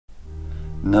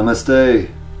Namaste.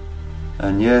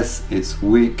 And yes, it's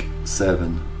week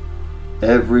 7.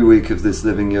 Every week of this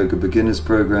Living Yoga Beginners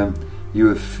program, you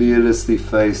have fearlessly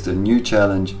faced a new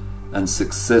challenge and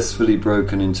successfully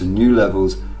broken into new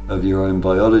levels of your own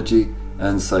biology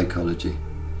and psychology.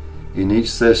 In each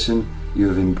session, you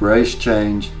have embraced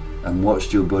change and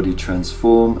watched your body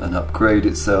transform and upgrade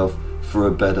itself for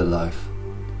a better life.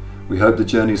 We hope the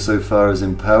journey so far has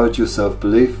empowered your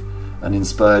self-belief and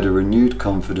inspired a renewed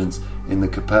confidence in the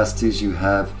capacities you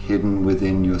have hidden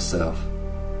within yourself.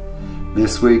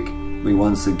 This week, we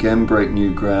once again break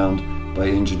new ground by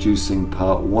introducing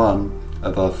part 1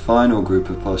 of our final group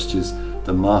of postures,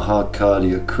 the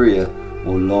Mahakalya Kriya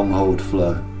or long hold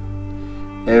flow.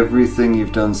 Everything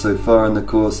you've done so far in the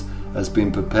course has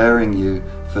been preparing you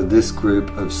for this group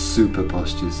of super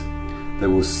postures that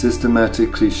will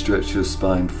systematically stretch your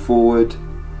spine forward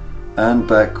and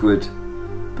backward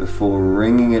before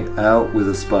wringing it out with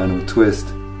a spinal twist,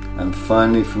 and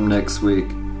finally from next week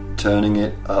turning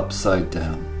it upside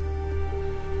down.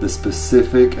 The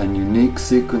specific and unique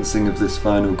sequencing of this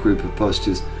final group of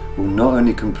postures will not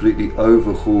only completely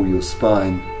overhaul your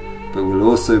spine, but will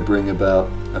also bring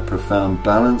about a profound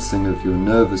balancing of your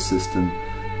nervous system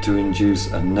to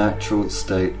induce a natural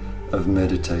state of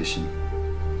meditation.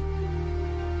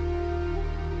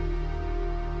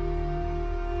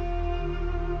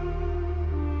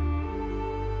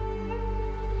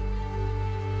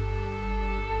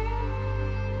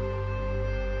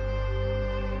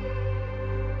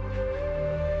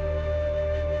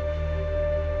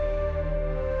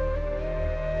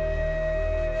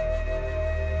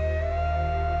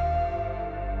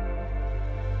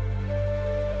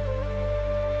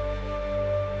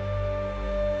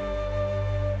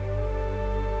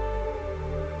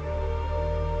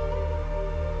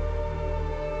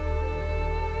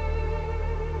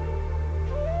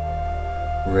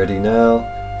 Ready now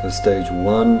for stage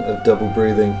 1 of double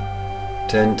breathing,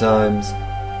 10 times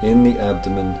in the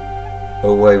abdomen.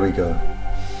 Away we go.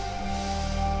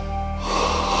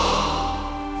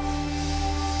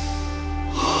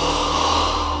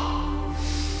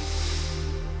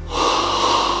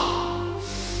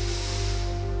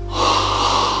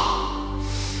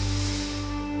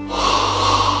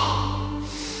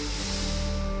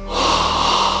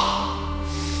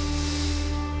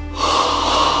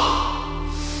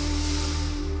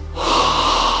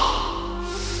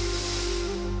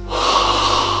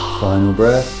 Final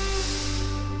breath.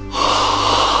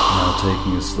 Now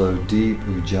taking a slow, deep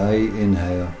Ujjayi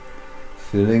inhale,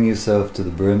 filling yourself to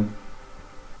the brim.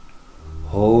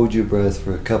 Hold your breath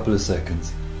for a couple of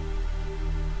seconds.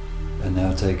 And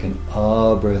now take an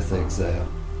Ah breath exhale,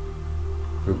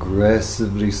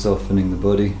 progressively softening the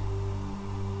body,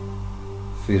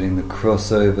 feeling the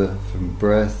crossover from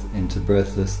breath into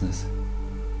breathlessness.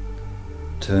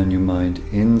 Turn your mind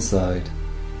inside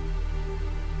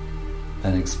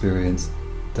and experience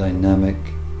dynamic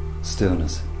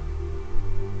stillness.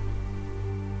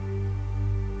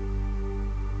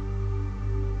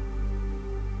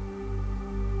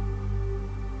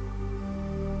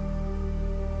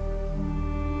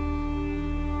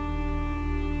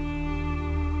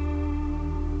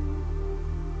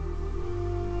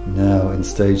 Now in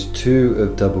stage 2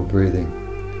 of double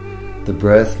breathing, the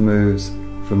breath moves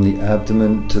from the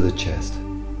abdomen to the chest.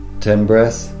 10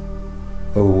 breaths.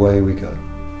 Away we go.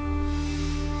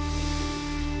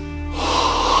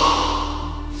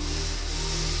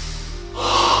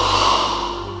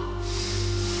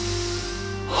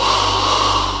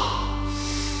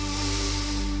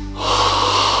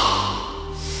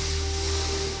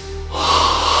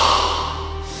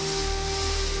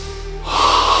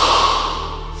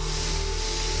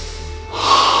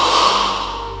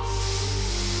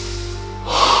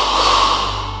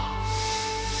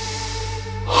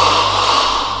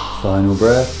 Final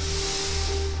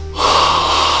breath.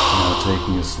 Now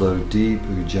taking a slow, deep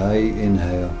Ujjayi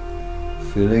inhale,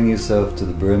 filling yourself to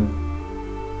the brim.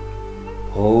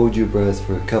 Hold your breath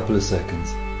for a couple of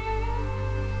seconds.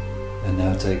 And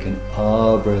now take an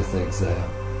Ah breath exhale,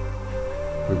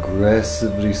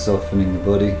 progressively softening the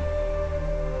body,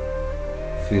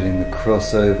 feeling the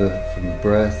crossover from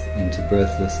breath into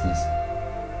breathlessness.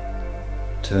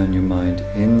 Turn your mind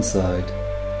inside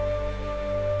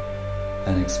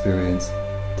and experience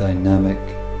dynamic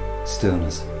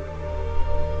stillness.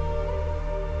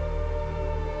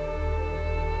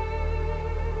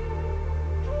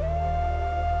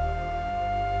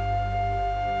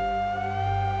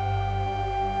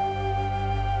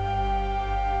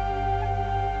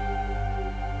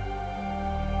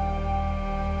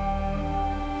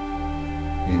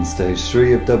 In stage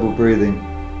 3 of double breathing,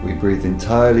 we breathe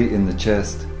entirely in the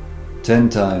chest, 10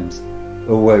 times.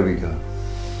 Away we go.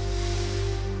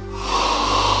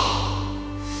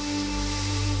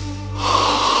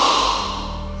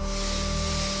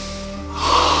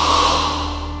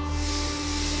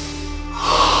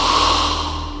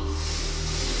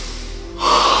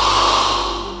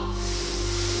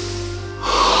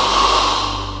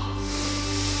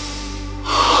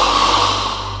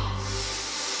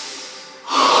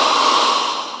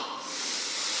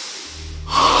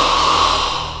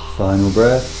 Final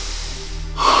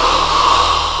breath.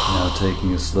 Now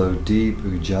taking a slow, deep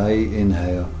Ujjayi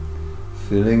inhale,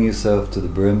 filling yourself to the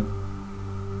brim.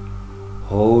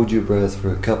 Hold your breath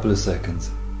for a couple of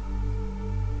seconds.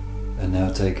 And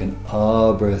now take an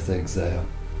Ah breath exhale,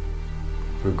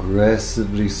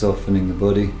 progressively softening the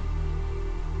body,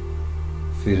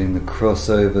 feeling the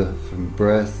crossover from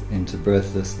breath into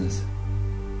breathlessness.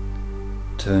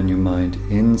 Turn your mind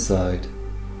inside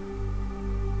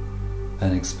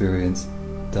and experience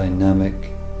dynamic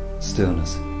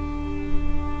stillness.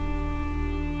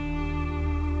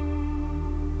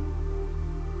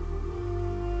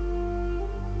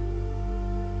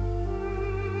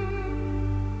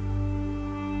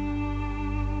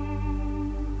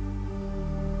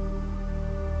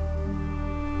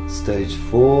 Stage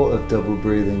 4 of double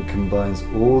breathing combines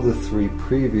all the 3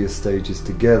 previous stages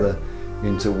together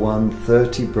into one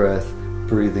 30-breath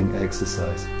breathing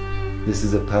exercise. This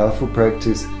is a powerful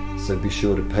practice, so be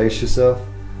sure to pace yourself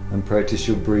and practice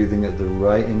your breathing at the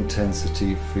right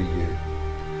intensity for you.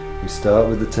 We start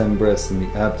with the 10 breaths in the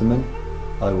abdomen.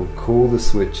 I will call the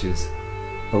switches.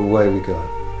 Away we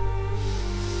go.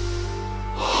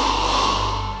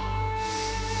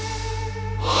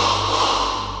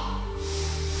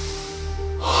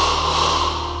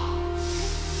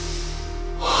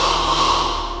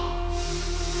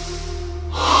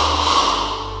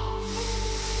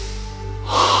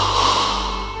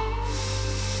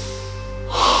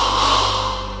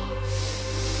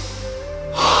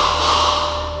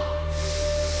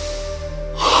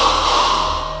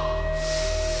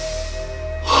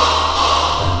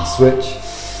 Switch.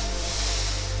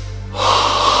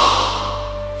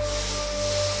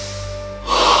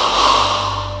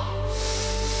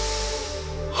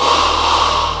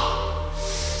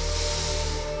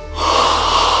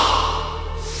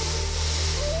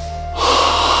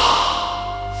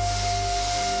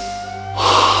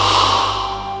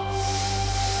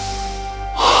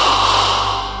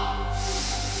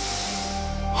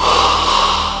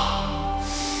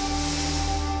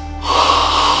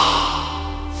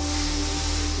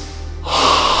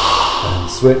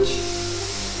 Switch.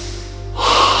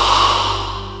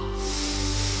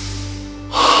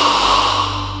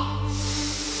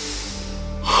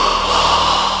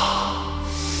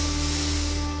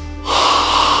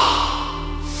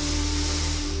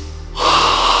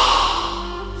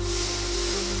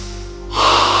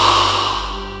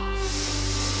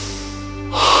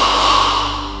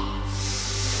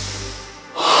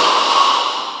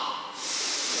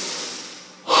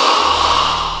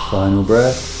 Final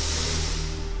breath.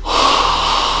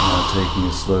 Taking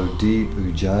a slow, deep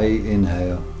Ujjayi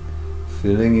inhale,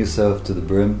 filling yourself to the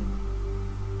brim.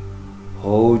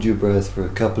 Hold your breath for a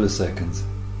couple of seconds.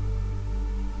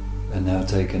 And now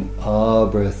take an Ah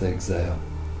breath exhale,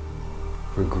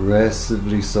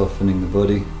 progressively softening the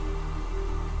body,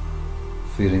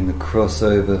 feeling the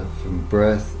crossover from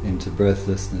breath into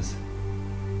breathlessness.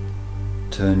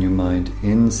 Turn your mind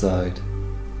inside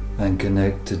and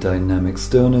connect to dynamic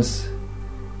stillness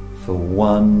for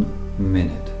 1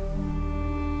 minute.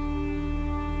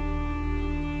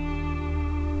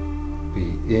 Be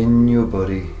in your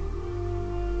body,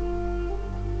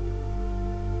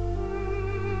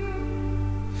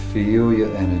 feel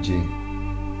your energy,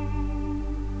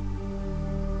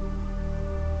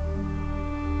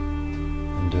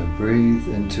 and don't breathe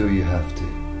until you have to.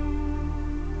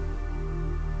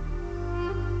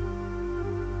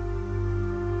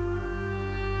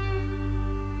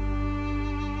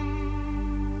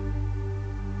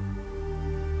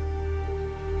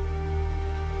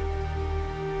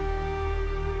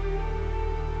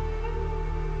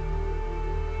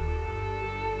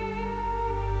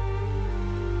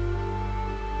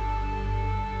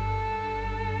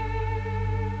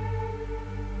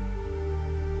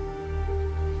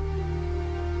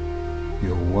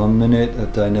 Your 1 minute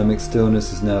of dynamic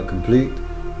stillness is now complete.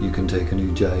 You can take an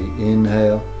Ujjayi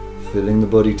inhale, filling the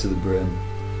body to the brim,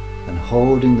 and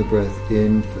holding the breath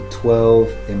in for 12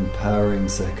 empowering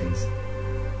seconds.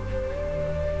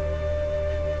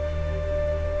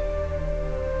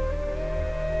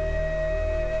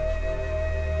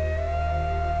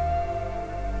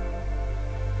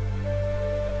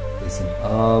 Listen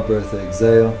Ah breath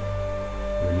exhale,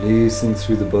 releasing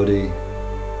through the body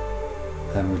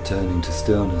and returning to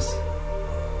stillness.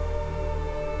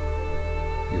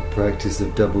 Your practice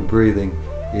of double breathing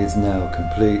is now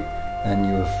complete, and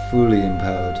you are fully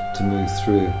empowered to move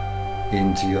through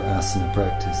into your asana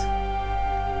practice.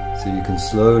 So you can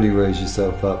slowly raise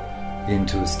yourself up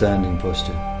into a standing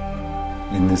posture.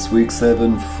 In this week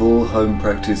 7 full home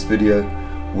practice video,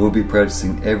 we'll be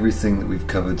practicing everything that we've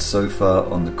covered so far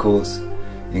on the course,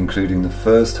 including the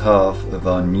first half of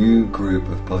our new group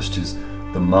of postures,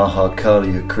 the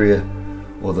Mahakalya Kriya,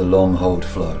 or the long hold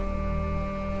flow.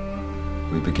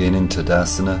 We begin in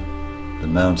Tadasana, the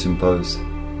mountain pose,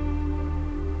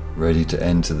 ready to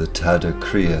enter the Tada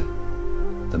Kriya,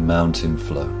 the mountain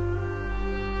flow.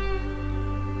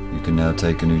 You can now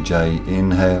take an Ujjayi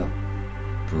inhale,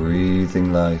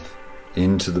 breathing life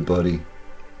into the body,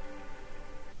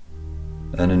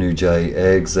 and an Ujjayi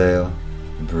exhale,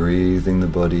 breathing the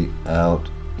body out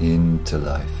into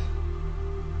life.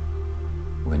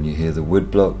 When you hear the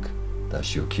wood block,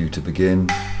 that's your cue to begin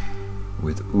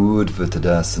with Urdhva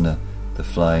Tadasana, the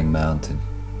flying mountain.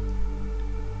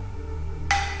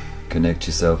 Connect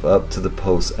yourself up to the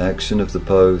pulse action of the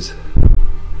pose,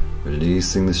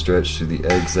 releasing the stretch through the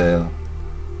exhale,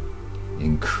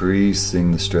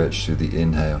 increasing the stretch through the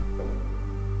inhale,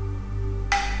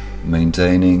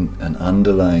 maintaining an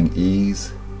underlying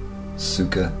ease,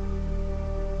 sukha,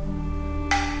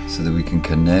 so that we can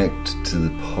connect to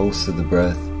the pulse of the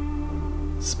breath,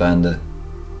 spanda,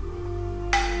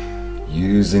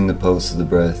 using the pulse of the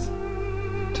breath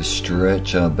to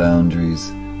stretch our boundaries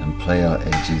and play our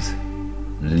edges,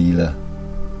 lila,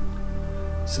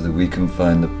 so that we can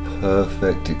find the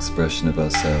perfect expression of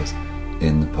ourselves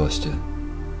in the posture,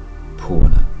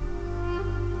 purna.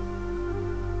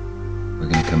 We're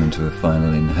going to come into a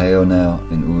final inhale now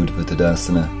in Urdhva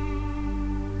Tadasana.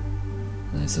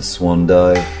 And it's a swan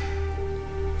dive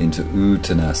into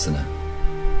Uttanasana,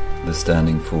 the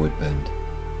standing forward bend.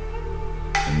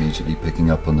 Immediately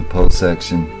picking up on the pulse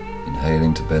action,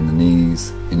 inhaling to bend the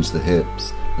knees, hinge the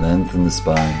hips, lengthen the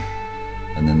spine,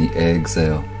 and then the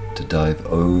exhale to dive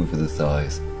over the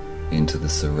thighs into the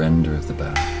surrender of the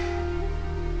bow.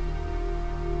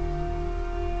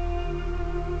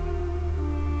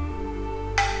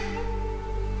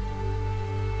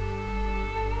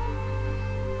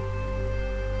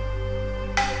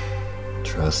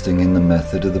 Trusting in the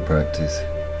method of the practice,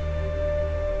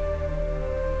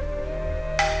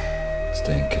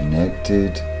 staying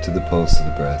connected to the pulse of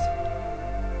the breath.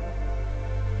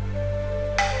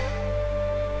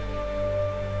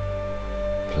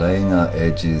 Playing our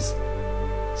edges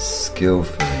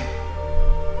skillfully.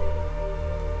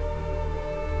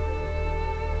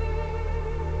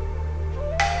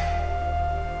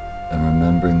 And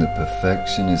remembering that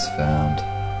perfection is found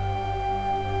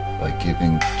by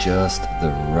giving just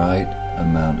the right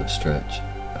amount of stretch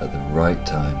at the right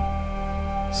time,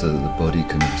 so that the body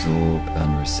can absorb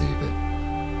and receive it.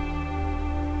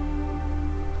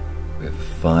 We have a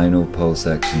final pulse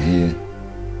action here,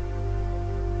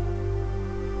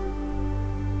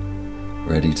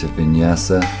 ready to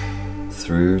vinyasa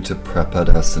through to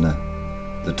Prapadasana,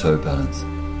 the toe balance.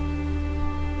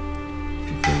 If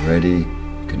you feel ready,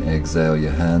 you can exhale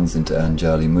your hands into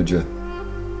Anjali Mudra,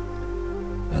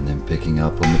 and then picking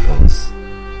up on the pulse,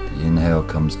 the inhale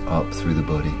comes up through the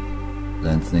body,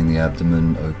 lengthening the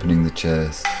abdomen, opening the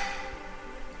chest,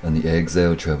 and the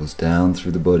exhale travels down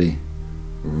through the body,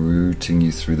 rooting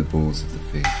you through the balls of the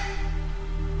feet.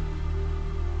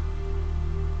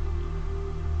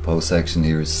 Pulse action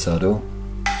here is subtle,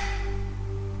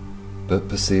 but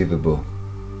perceivable.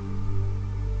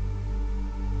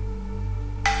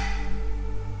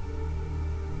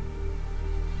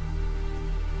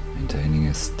 Maintaining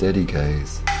a steady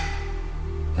gaze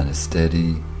and a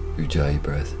steady Ujjayi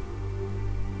breath.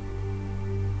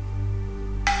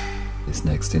 This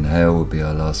next inhale will be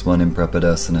our last one in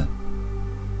Prapadasana,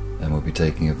 and we'll be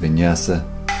taking a vinyasa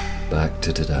back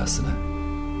to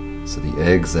Tadasana. So the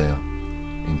exhale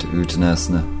into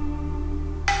Uttanasana,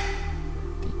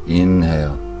 the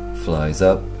inhale flies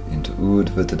up into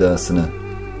Urdhva Tadasana,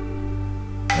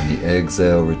 and the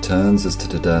exhale returns us to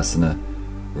Tadasana,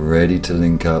 ready to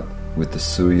link up with the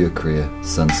Surya Kriya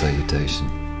Sun Salutation.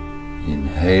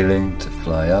 Inhaling to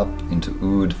fly up into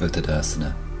Urdhva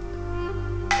Tadasana.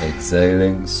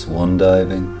 Exhaling, swan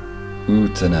diving,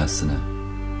 Uttanasana.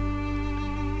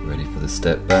 Ready for the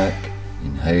step back,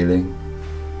 inhaling,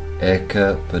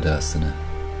 Eka Padasana.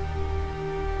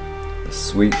 The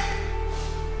sweep,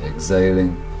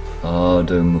 exhaling,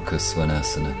 Ardha Mukha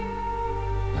Svanasana.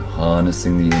 Now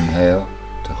harnessing the inhale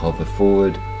to hover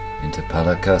forward into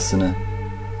Palakasana,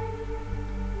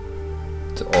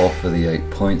 to offer the 8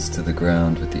 points to the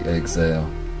ground with the exhale,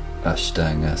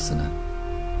 Ashtangasana.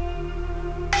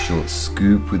 Short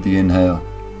scoop with the inhale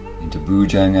into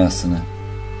Bhujangasana.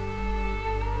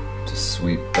 To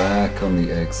sweep back on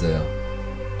the exhale,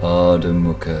 Ardha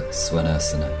Mukha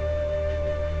Svanasana.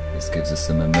 This gives us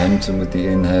some momentum with the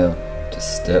inhale to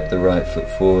step the right foot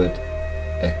forward,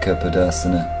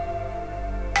 Ekapadasana,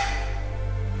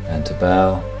 and to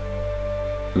bow,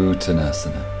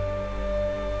 Uttanasana.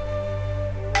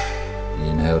 The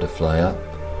inhale to fly up,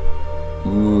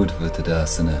 Urdhva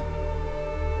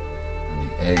and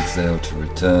the exhale to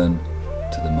return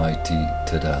to the mighty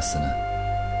Tadasana.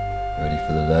 Ready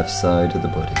for the left side of the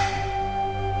body.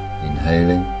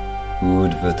 Inhaling,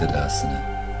 Urdhva Tadasana.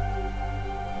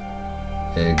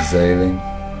 Exhaling,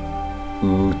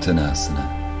 Uttanasana.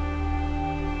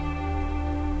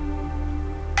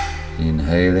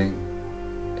 Inhaling,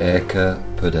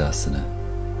 Ekapadasana.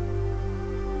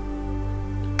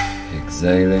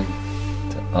 Exhaling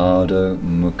to Ardha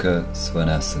Mukha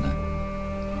Svanasana.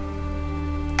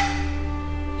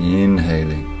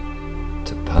 Inhaling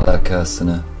to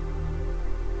Palakasana.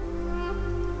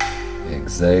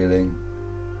 Exhaling,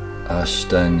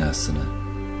 Ashtangasana.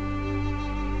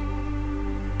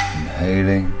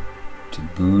 Inhaling to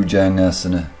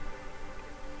Bhujangasana.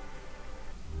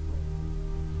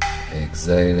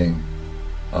 Exhaling,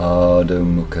 Ardha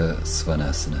Mukha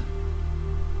Svanasana.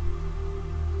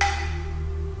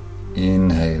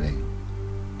 Inhaling,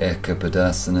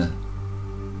 Ekapadasana.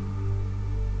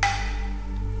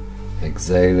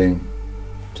 Exhaling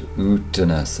to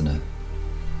Uttanasana.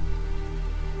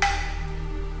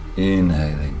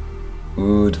 Inhaling,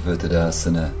 Urdhva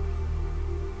Tadasana.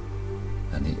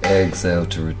 And the exhale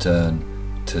to return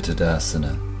to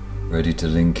Tadasana, ready to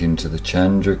link into the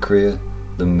Chandra Kriya,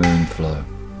 the moon flow,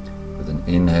 with an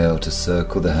inhale to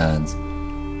circle the hands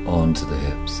onto the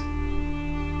hips.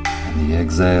 And the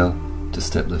exhale to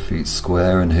step the feet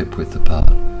square and hip width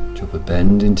apart. Drop a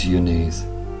bend into your knees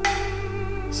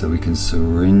so we can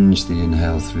syringe the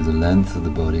inhale through the length of the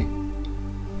body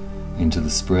into the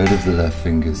spread of the left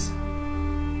fingers,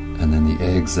 and then the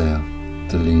exhale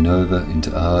to lean over into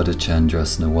Ardha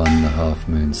Chandrasana 1, the half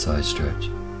moon side stretch.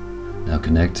 Now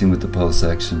connecting with the pulse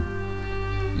action,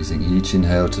 using each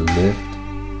inhale to lift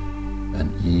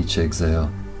and each exhale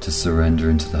to surrender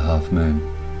into the half moon.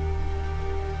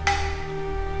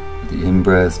 With the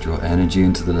in-breath, draw energy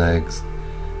into the legs,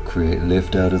 create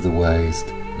lift out of the waist,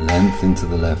 length into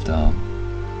the left arm.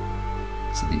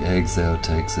 So the exhale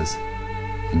takes us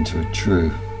into a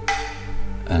true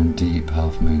and deep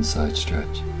half moon side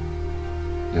stretch.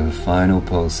 You have a final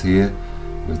pulse here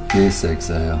with this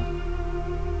exhale,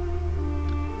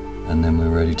 and then we're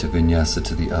ready to vinyasa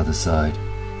to the other side.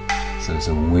 So it's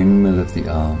a windmill of the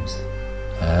arms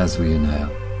as we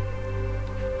inhale,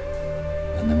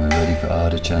 and then we're ready for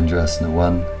Ardha Chandrasana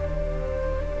 1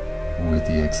 with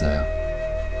the exhale.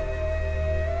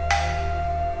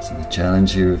 So the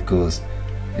challenge here, of course,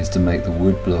 is to make the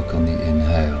wood block on the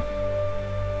inhale.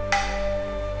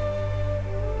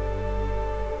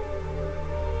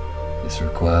 This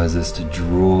requires us to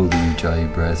draw the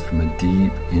Ujjayi breath from a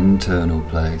deep internal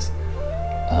place,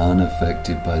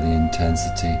 unaffected by the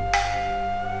intensity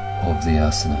of the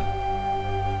asana.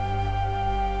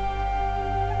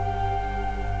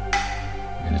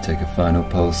 We're going to take a final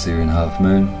pulse here in half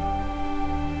moon.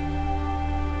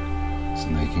 So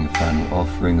making a final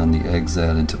offering on the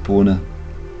exhale into Purna.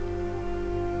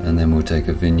 And then we'll take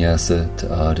a vinyasa to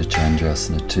Ardha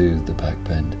Chandrasana 2, the back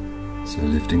bend. So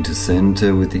lifting to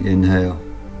center with the inhale,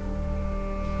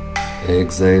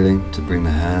 exhaling to bring the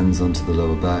hands onto the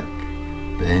lower back,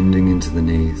 bending into the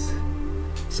knees.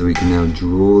 So we can now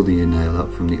draw the inhale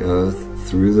up from the earth,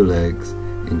 through the legs,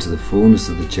 into the fullness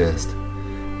of the chest,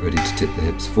 ready to tip the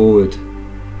hips forward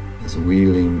as we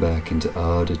lean back into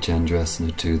Ardha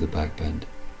Chandrasana 2, the back bend.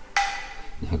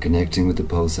 Now connecting with the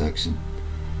pulse action,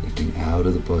 lifting out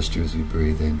of the posture as we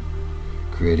breathe in,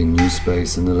 creating new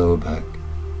space in the lower back,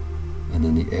 and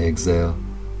then the exhale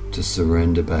to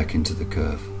surrender back into the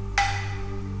curve.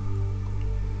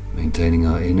 Maintaining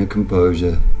our inner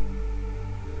composure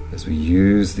as we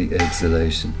use the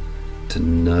exhalation to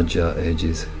nudge our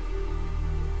edges.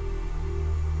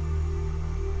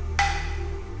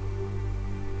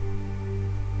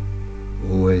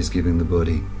 Always giving the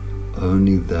body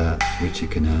only that which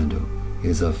it can handle.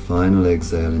 Here's our final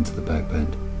exhale into the back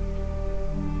bend.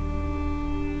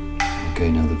 Okay,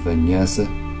 now the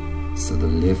vinyasa. So the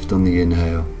lift on the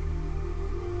inhale,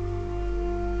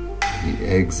 the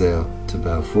exhale to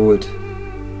bow forward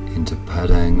into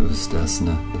Padang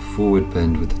Ustasana, the forward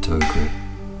bend with the toe grip.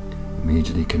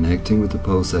 Immediately connecting with the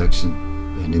pulse action,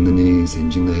 bending the knees,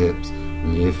 hinging the hips,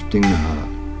 lifting the heart,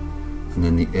 and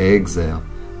then the exhale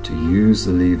to use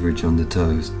the leverage on the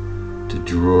toes to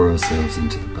draw ourselves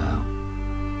into the bow.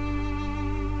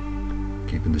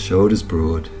 Keeping the shoulders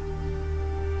broad.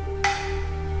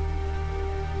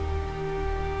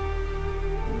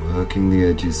 Working the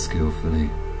edges skillfully.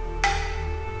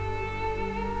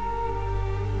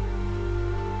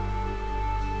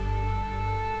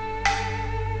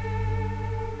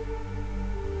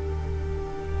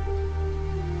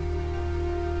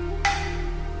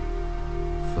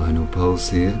 Final pulse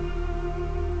here.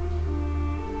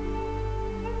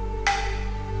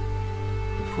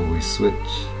 Before we switch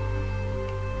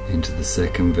into the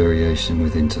second variation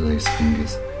with interlaced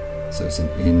fingers. So it's an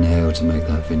inhale to make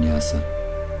that vinyasa.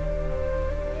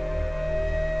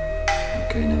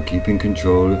 Okay, now keeping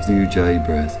control of the Ujjayi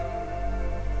breath.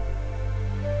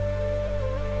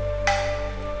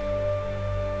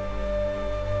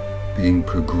 Being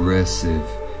progressive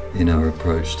in our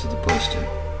approach to the posture.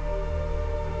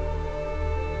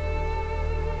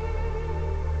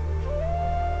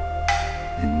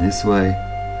 In this way,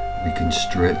 we can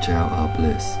stretch out our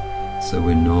bliss, so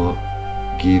we're not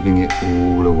giving it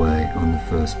all away on the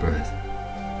first breath.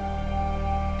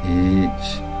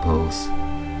 Each pulse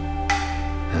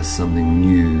has something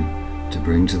new to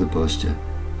bring to the posture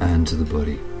and to the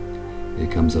body.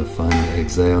 Here comes our final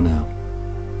exhale now,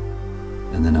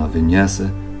 and then our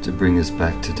vinyasa to bring us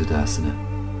back to Tadasana.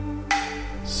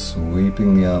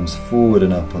 Sweeping the arms forward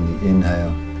and up on the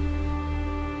inhale,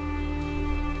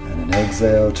 and an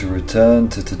exhale to return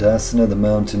to Tadasana, the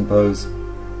mountain pose,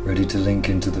 ready to link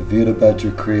into the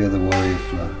Virabhadra Kriya, the warrior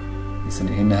flow. It's an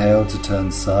inhale to turn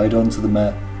side onto the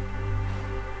mat,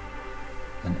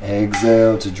 an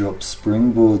exhale to drop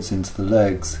springboards into the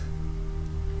legs,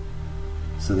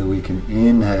 so that we can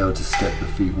inhale to step the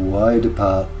feet wide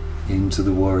apart into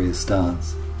the warrior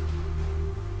stance.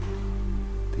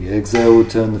 The exhale will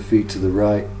turn the feet to the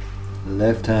right, the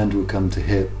left hand will come to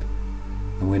hip,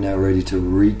 and we're now ready to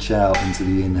reach out into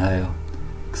the inhale,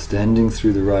 extending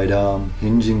through the right arm,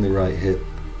 hinging the right hip,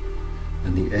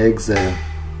 and the exhale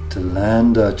to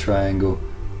land our triangle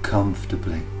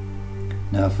comfortably.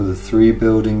 Now for the 3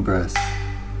 building breaths.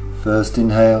 First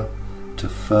inhale to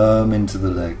firm into the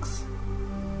legs.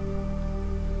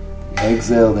 The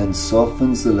exhale then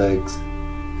softens the legs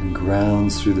and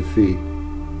grounds through the feet.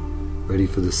 Ready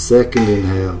for the second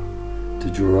inhale to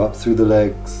draw up through the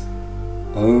legs,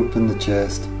 open the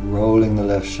chest, rolling the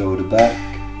left shoulder back,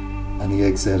 and the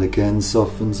exhale again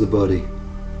softens the body,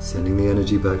 sending the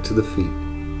energy back to the feet.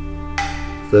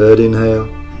 Third inhale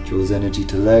draws energy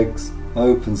to legs,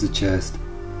 opens the chest,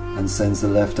 and sends the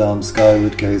left arm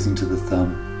skyward, gazing to the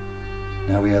thumb.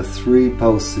 Now we have 3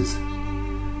 pulses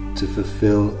to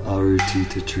fulfill our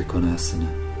Utthita Trikonasana.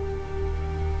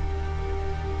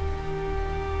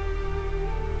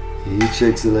 Each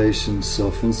exhalation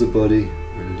softens the body,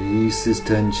 releases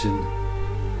tension,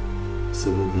 so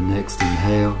that the next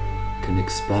inhale can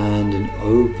expand and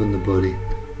open the body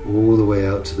all the way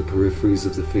out to the peripheries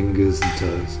of the fingers and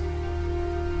toes.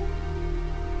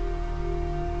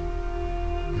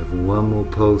 We have 1 more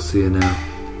pulse here now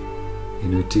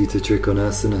in Utthita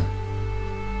Trikonasana.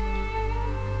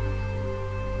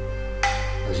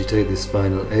 As you take this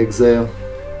final exhale,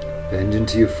 bend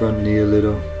into your front knee a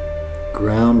little,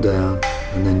 ground down,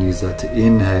 and then use that to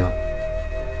inhale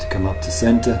to come up to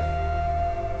center,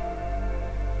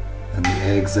 and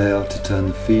the exhale to turn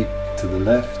the feet to the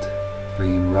left,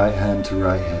 bringing right hand to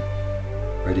right hip,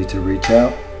 ready to reach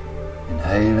out,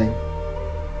 inhaling,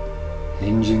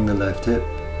 hinging the left hip,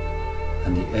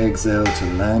 and the exhale to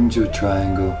land your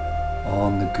triangle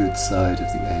on the good side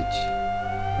of the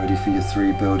edge. Ready for your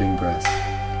 3 building breaths.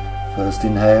 First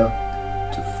inhale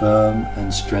to firm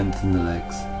and strengthen the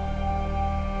legs.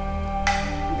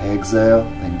 Exhale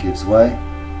then gives way,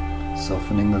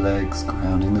 softening the legs,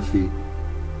 grounding the feet.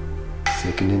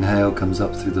 Second inhale comes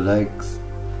up through the legs,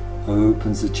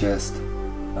 opens the chest,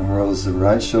 and rolls the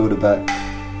right shoulder back.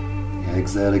 The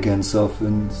exhale again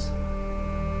softens.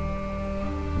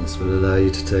 And this will allow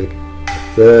you to take a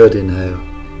third inhale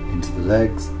into the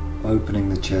legs, opening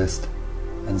the chest,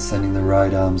 and sending the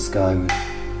right arm skyward.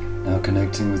 Now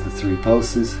connecting with the 3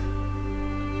 pulses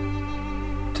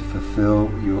to fulfill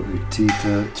your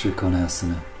Utthita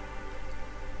Trikonasana.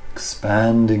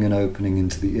 Expanding and opening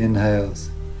into the inhales,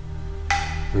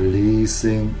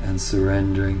 releasing and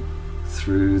surrendering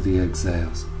through the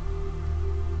exhales.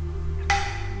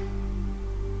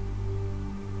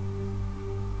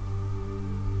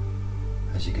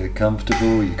 As you get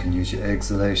comfortable, you can use your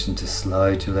exhalation to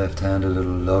slide your left hand a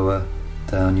little lower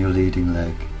down your leading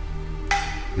leg.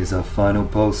 Here's our final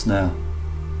pulse now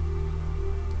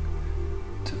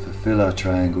to fulfill fill our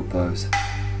triangle pose.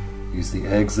 Use the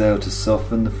exhale to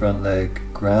soften the front leg,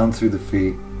 ground through the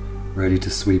feet, ready to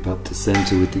sweep up to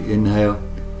center with the inhale,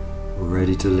 or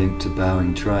ready to link to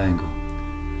bowing triangle.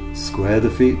 Square the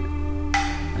feet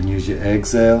and use your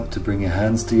exhale to bring your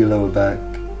hands to your lower back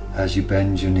as you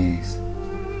bend your knees.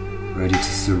 Ready to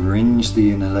syringe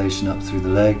the inhalation up through the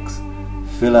legs,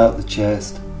 fill out the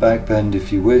chest, back bend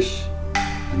if you wish,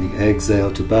 and the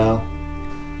exhale to bow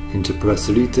into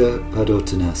Prasalita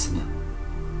Padottanasana.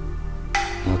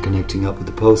 Now connecting up with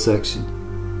the pulse action,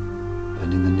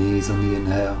 bending the knees on the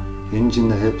inhale, hinging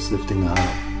the hips, lifting the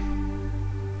heart,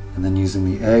 and then using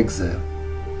the exhale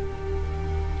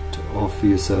to offer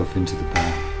yourself into the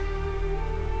bow.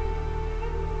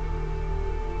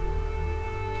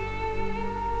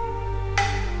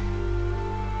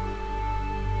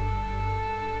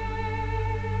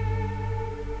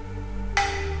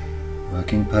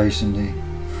 Working patiently,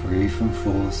 free from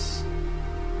force,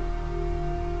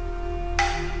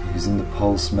 using the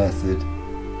pulse method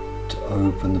to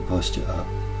open the posture up.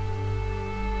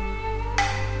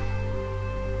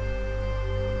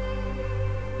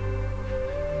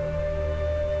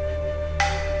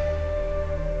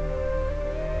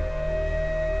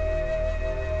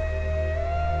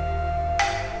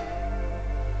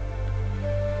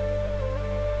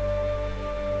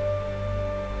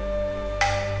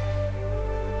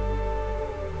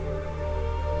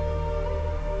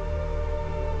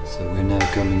 So we're now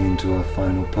coming into our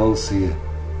final pulse here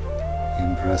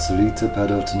in Prasalita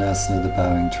Padottanasana, the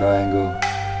bowing triangle.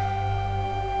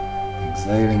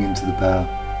 Exhaling into the bow,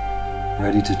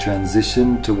 ready to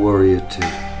transition to Warrior Two.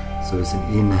 So it's an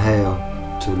inhale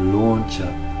to launch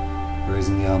up,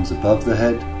 raising the arms above the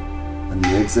head, and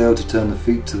the exhale to turn the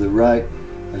feet to the right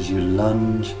as you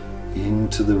lunge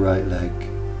into the right leg.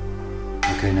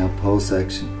 Okay, now pulse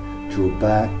action. Draw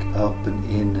back, up and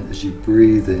in as you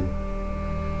breathe in,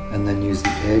 and then use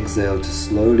the exhale to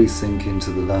slowly sink into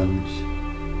the lunge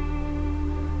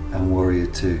and Warrior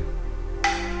Two.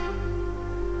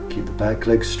 Keep the back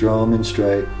leg strong and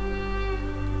straight,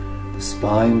 the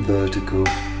spine vertical,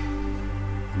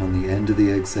 and on the end of the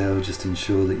exhale just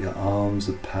ensure that your arms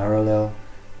are parallel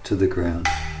to the ground.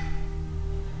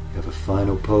 You have a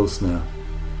final pulse now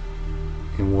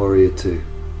in Warrior Two.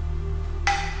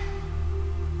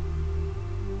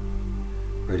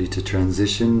 Ready to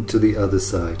transition to the other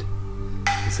side.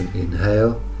 It's an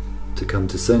inhale to come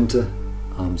to center,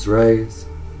 arms raised,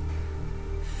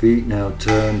 feet now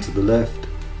turn to the left,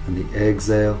 and the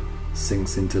exhale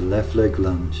sinks into left leg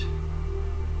lunge.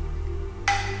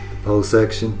 The pulse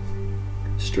action,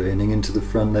 straightening into the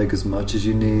front leg as much as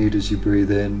you need as you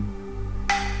breathe in,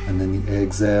 and then the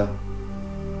exhale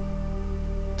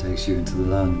takes you into the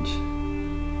lunge.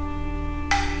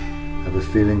 Have a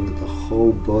feeling that the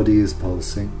whole body is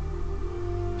pulsing,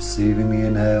 receiving the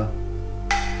inhale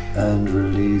and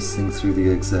releasing through the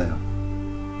exhale.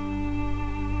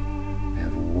 We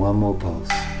have one more pulse.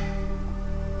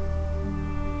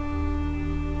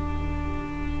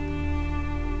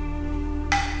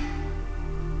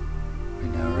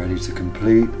 We're now ready to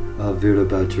complete our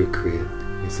Virabhadra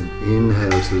Kriya. It's an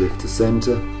inhale to lift to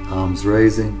center, arms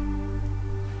raising,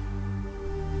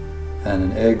 and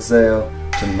an exhale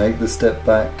to make the step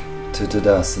back to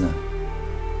Tadasana.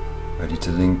 Ready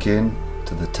to link in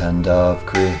to the Tandav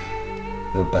Kriya,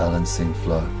 the balancing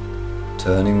flow.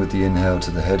 Turning with the inhale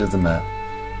to the head of the mat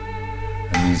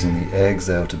and using the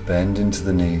exhale to bend into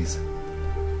the knees.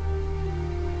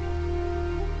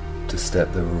 To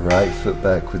step the right foot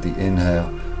back with the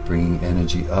inhale, bringing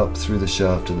energy up through the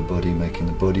shaft of the body, making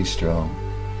the body strong.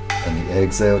 And the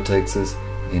exhale takes us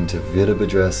into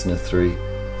Virabhadrasana 3,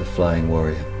 the Flying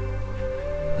Warrior.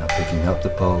 Now picking up the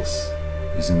pulse,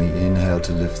 using the inhale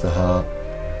to lift the heart,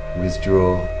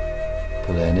 withdraw,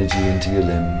 pull energy into your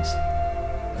limbs,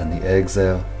 and the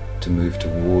exhale to move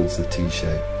towards the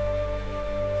T-shape.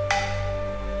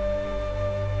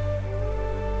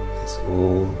 It's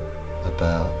all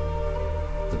about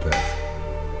the breath.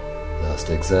 Last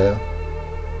exhale,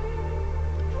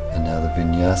 and now the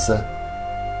Vinyasa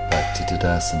back to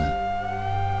Tadasana.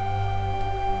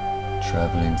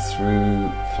 Traveling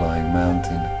through Flying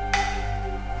Mountain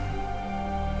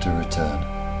to return.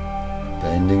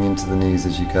 Bending into the knees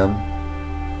as you come,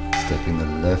 stepping the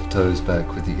left toes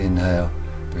back with the inhale,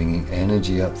 bringing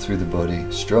energy up through the body,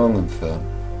 strong and firm,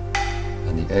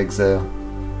 and the exhale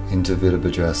into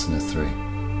Virabhadrasana 3.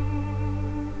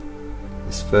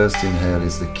 This first inhale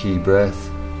is the key breath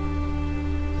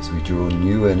as we draw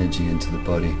new energy into the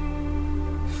body,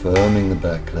 firming the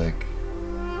back leg,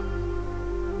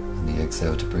 and the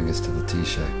exhale to bring us to the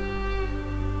T-shape.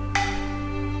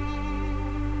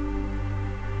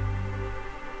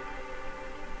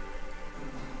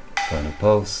 Final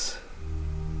pulse.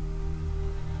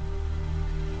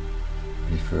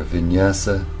 Ready for a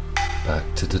vinyasa, back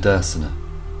to Tadasana.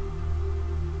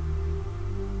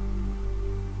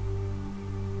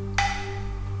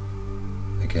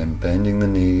 Again, bending the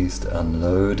knees to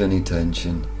unload any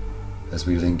tension as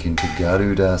we link into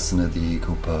Garudasana, the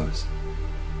eagle pose.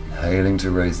 Inhaling to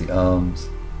raise the arms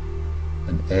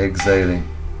and exhaling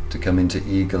to come into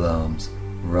eagle arms,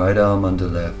 right arm under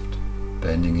left,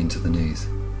 bending into the knees.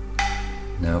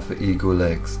 Now for eagle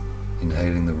legs,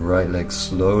 inhaling the right leg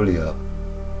slowly up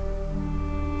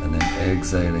and then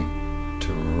exhaling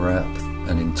to wrap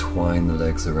and entwine the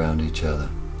legs around each other.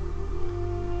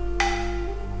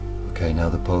 Okay, now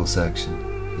the pulse action.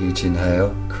 Each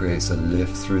inhale creates a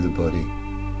lift through the body.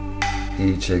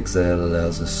 Each exhale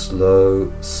allows a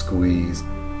slow squeeze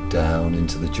down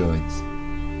into the joints.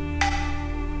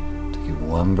 Take it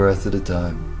one breath at a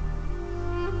time.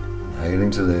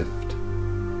 Inhaling to lift.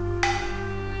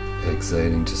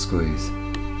 Exhaling to squeeze.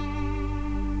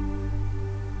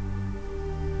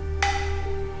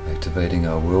 Activating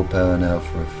our willpower now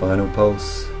for a final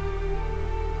pulse.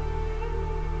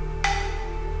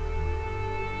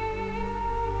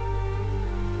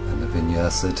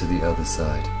 Vinyasa to the other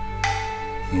side.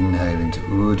 Inhaling to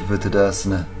Urdhva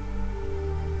Tadasana.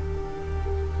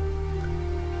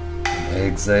 And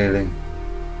exhaling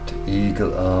to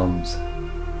eagle arms.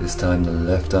 This time the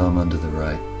left arm under the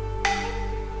right.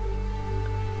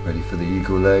 Ready for the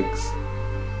eagle legs.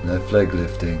 Left leg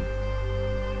lifting.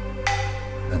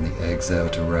 And the exhale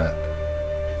to wrap.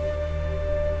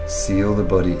 Seal the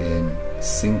body in.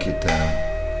 Sink it down.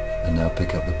 And now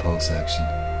pick up the pulse action.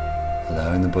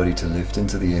 Allowing the body to lift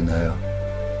into the inhale,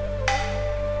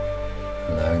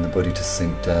 allowing the body to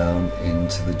sink down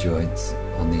into the joints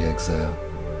on the exhale.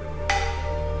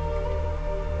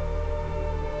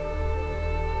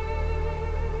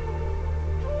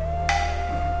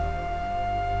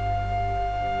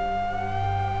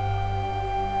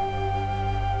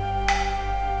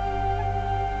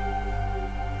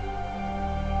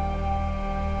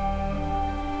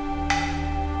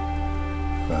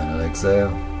 Final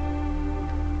exhale.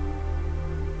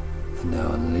 And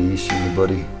now unleashing the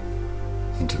body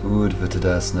into Urdhva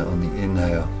Tadasana on the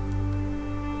inhale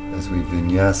as we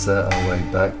vinyasa our way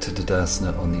back to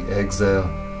Tadasana on the exhale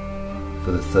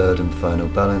for the third and final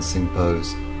balancing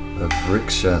pose of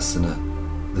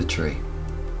Vrikshasana, the tree.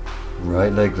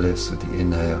 Right leg lifts with the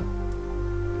inhale.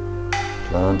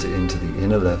 Plant it into the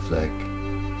inner left leg,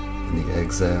 and the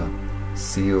exhale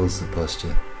seals the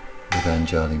posture with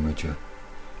Anjali Mudra.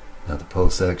 Now the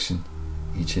pulse action.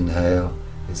 Each inhale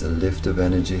is a lift of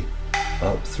energy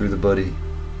up through the body.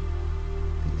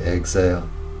 The exhale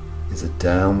is a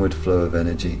downward flow of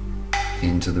energy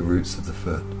into the roots of the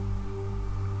foot.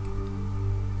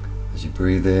 As you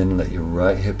breathe in, let your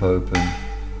right hip open,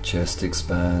 chest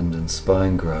expand and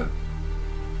spine grow.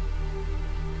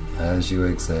 As you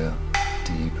exhale,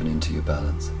 deepen into your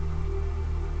balance.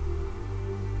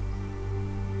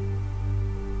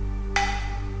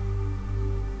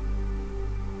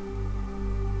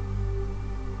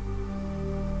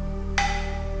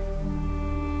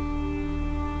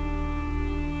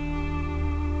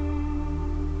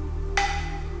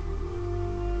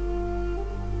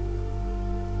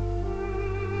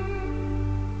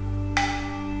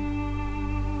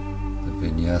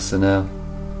 Vinyasa now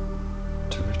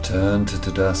to return to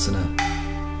Tadasana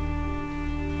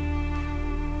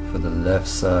for the left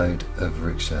side of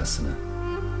Vrikshasana.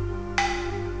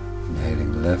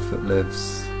 Inhaling, left foot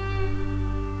lifts,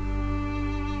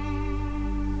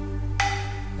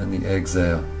 and the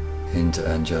exhale into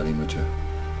Anjali Mudra.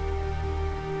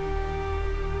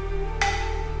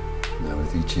 Now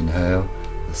with each inhale,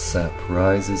 the sap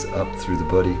rises up through the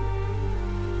body.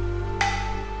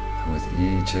 With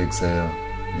each exhale,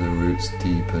 the roots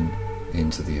deepen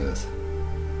into the earth.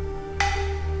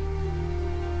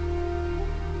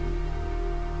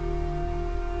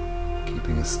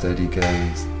 Keeping a steady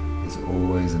gaze is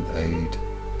always an aid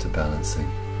to balancing.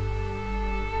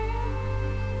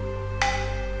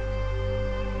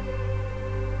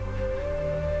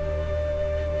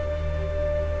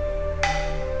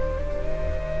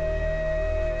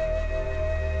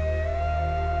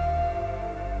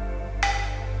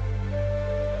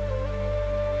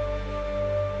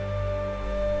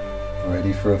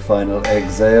 Ready for a final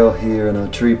exhale here in our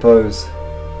tree pose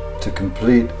to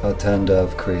complete our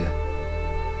Tandav Kriya.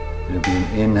 It'll be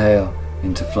an inhale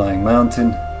into Flying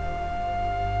Mountain.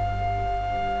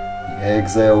 The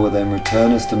exhale will then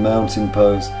return us to Mountain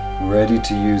Pose, ready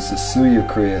to use the Surya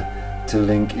Kriya to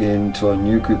link into our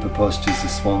new group of postures, the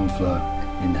Swan Flow.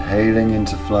 Inhaling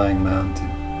into Flying Mountain.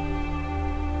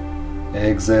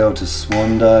 Exhale to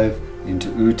swan dive into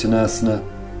Uttanasana,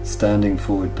 standing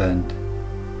forward bend.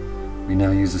 We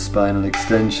now use a spinal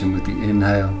extension with the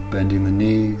inhale, bending the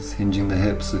knees, hinging the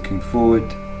hips, looking forward.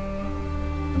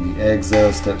 And the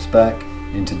exhale steps back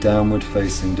into downward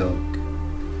facing dog.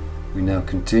 We now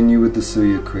continue with the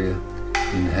Surya Kriya,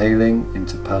 inhaling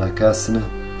into Palakasana,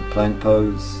 the plank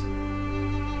pose.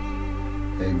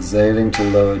 Exhaling to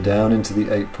lower down into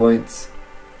the 8 points,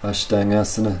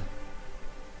 Ashtangasana.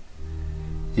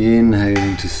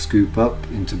 Inhaling to scoop up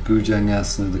into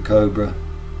Bhujangasana, the cobra.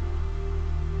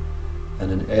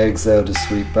 And an exhale to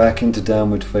sweep back into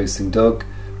downward facing dog,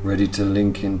 ready to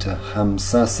link into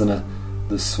Hamsasana,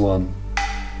 the swan.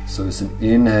 So it's an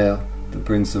inhale that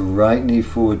brings the right knee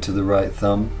forward to the right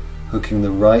thumb, hooking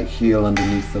the right heel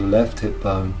underneath the left hip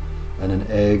bone, and an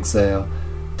exhale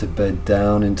to bed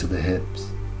down into the hips.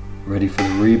 Ready for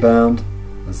the rebound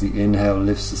as the inhale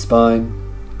lifts the spine,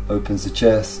 opens the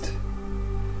chest.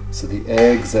 So the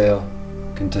exhale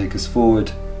can take us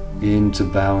forward into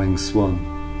bowing swan,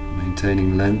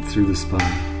 maintaining length through the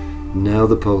spine. Now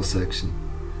the pulse section.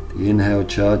 The inhale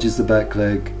charges the back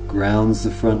leg, grounds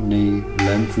the front knee,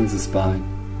 lengthens the spine,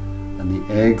 and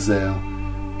the exhale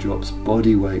drops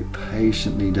body weight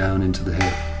patiently down into the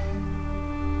hip.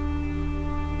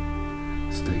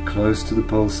 Stay close to the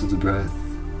pulse of the breath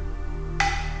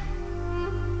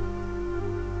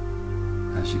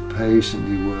as you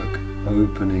patiently work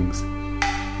openings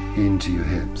into your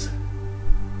hips.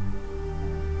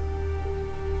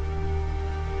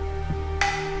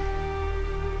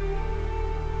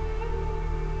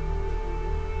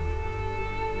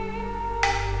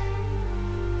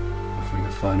 Offering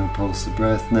a final pulse of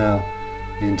breath now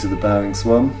into the bowing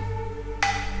swan.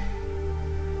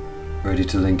 Ready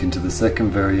to link into the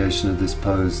second variation of this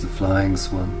pose, the flying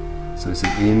swan. So it's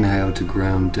an inhale to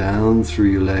ground down through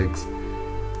your legs,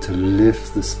 to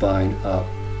lift the spine up.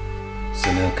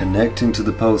 So now connecting to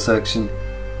the pulse action,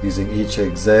 using each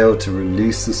exhale to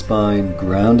release the spine,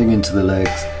 grounding into the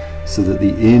legs, so that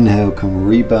the inhale can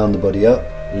rebound the body up,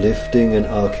 lifting and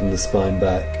arcing the spine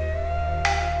back.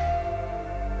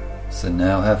 So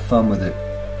now have fun with it,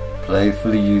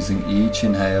 playfully using each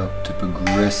inhale to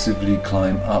progressively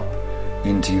climb up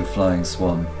into your flying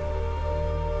swan.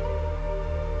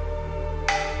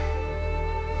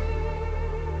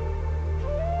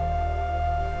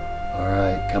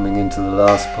 Alright, coming into the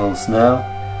last pulse now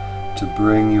to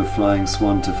bring your flying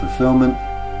swan to fulfillment.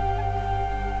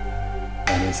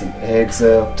 And it's an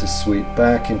exhale to sweep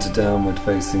back into downward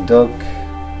facing dog.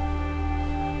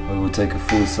 We will take a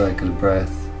full cycle of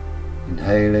breath,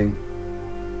 inhaling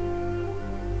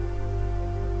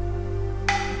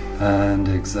and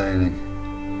exhaling.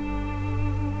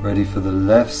 Ready for the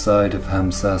left side of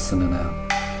Hamsasana now.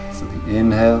 So the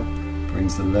inhale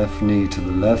brings the left knee to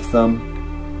the left thumb,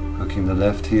 hooking the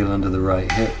left heel under the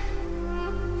right hip,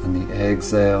 and the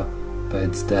exhale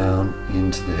beds down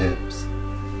into the hips.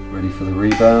 Ready for the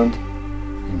rebound,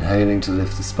 inhaling to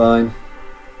lift the spine,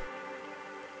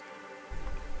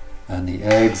 and the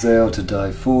exhale to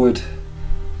dive forward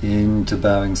into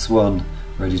bowing swan,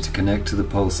 ready to connect to the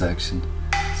pulse action.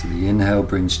 So the inhale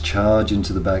brings charge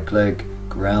into the back leg,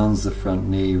 grounds the front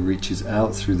knee, reaches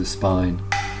out through the spine,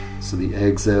 so the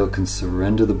exhale can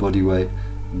surrender the body weight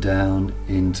down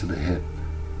into the hip.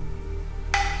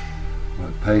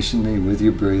 Work patiently with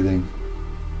your breathing,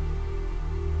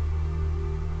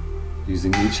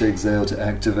 using each exhale to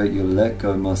activate your let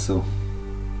go muscle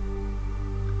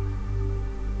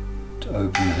to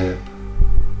open the hip.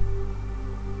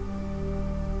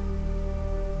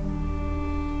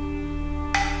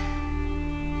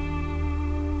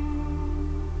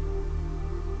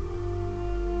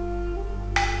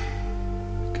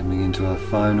 Coming into our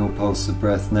final pulse of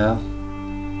breath now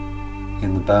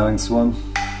in the bowing swan.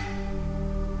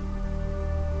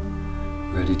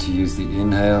 Ready to use the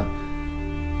inhale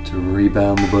to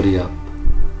rebound the body up.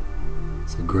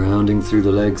 So grounding through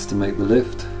the legs to make the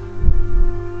lift.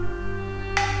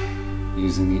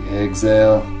 Using the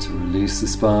exhale to release the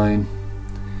spine.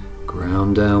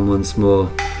 Ground down once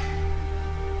more.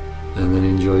 And then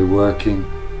enjoy working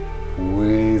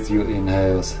with your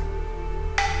inhales.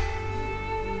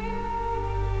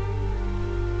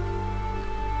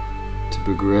 To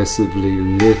progressively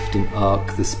lift and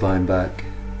arc the spine back.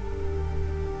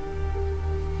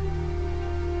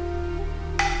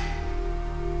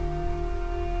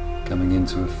 Coming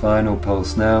into a final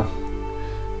pulse now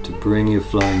to bring your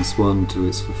flying swan to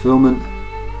its fulfillment.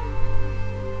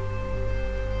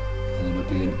 And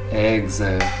it'll be an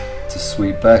exhale to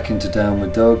sweep back into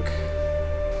downward dog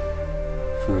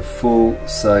for a full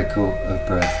cycle of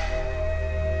breath.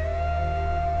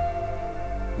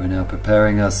 We're now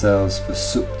preparing ourselves for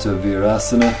Supta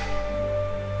Virasana,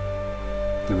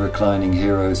 the reclining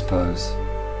hero's pose.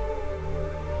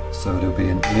 So it'll be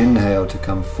an inhale to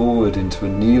come forward into a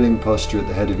kneeling posture at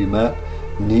the head of your mat,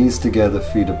 knees together,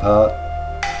 feet apart,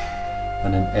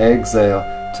 and an exhale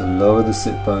to lower the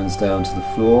sit bones down to the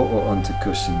floor or onto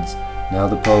cushions. Now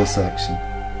the pulse action.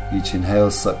 Each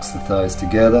inhale sucks the thighs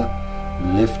together,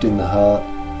 lifting the heart,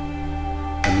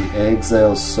 and the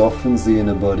exhale softens the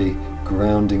inner body,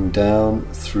 grounding down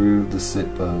through the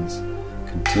sit bones.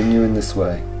 Continue in this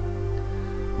way.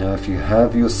 Now if you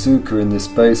have your sukha in this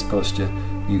base posture,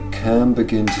 you can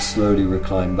begin to slowly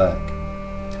recline back.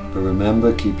 But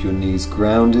remember, keep your knees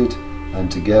grounded and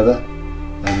together,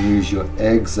 and use your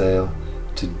exhale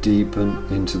to deepen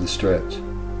into the stretch.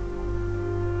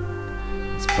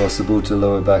 It's possible to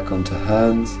lower back onto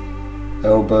hands,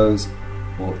 elbows,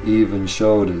 or even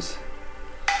shoulders.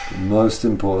 But most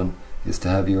important is to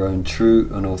have your own true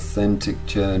and authentic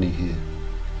journey here.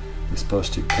 This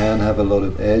posture can have a lot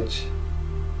of edge,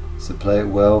 so play it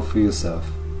well for yourself.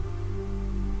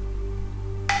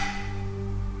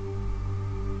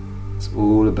 It's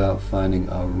all about finding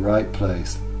our right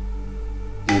place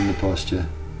in the posture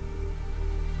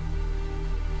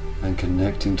and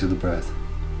connecting to the breath.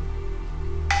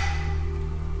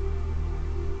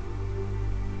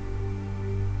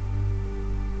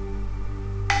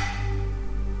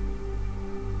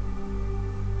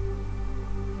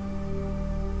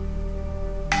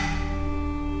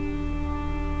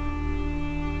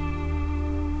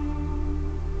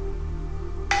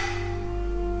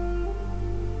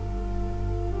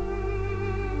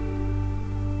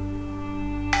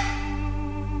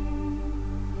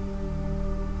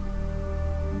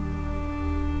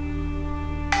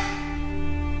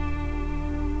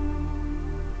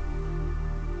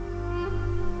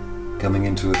 Coming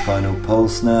into a final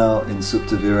pulse now in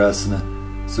Supta Virasana.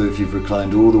 So if you've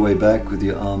reclined all the way back with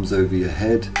your arms over your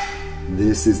head,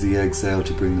 this is the exhale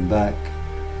to bring them back,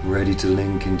 ready to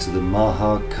link into the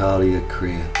Mahakalya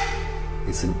Kriya.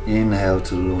 It's an inhale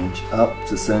to launch up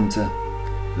to center,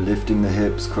 lifting the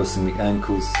hips, crossing the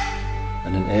ankles,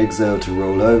 and an exhale to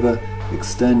roll over,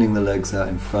 extending the legs out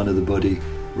in front of the body,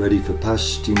 ready for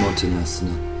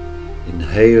Paschimottanasana.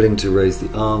 Inhaling to raise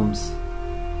the arms,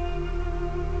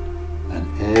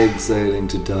 and exhaling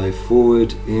to dive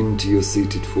forward into your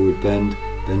seated forward bend.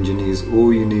 Bend your knees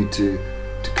all you need to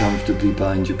comfortably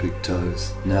bind your big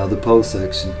toes. Now the pulse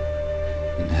action.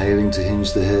 Inhaling to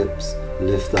hinge the hips,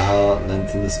 lift the heart,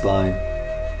 lengthen the spine,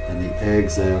 and the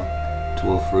exhale to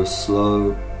offer a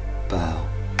slow bow.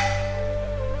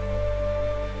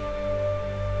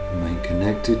 Remain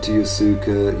connected to your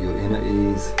sukha, your inner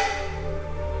ease,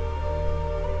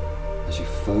 as you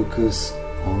focus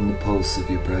on the pulse of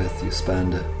your breath, your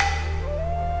spanda.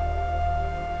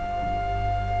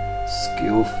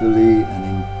 Skillfully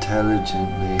and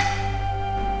intelligently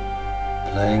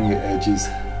playing your edges,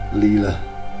 Leela.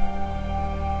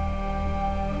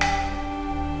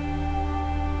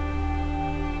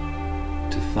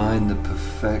 To find the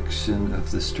perfection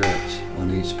of the stretch on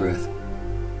each breath,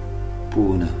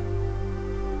 Purna.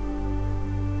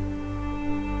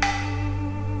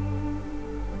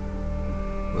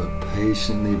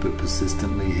 Patiently but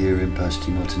persistently here in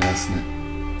Paschimottanasana.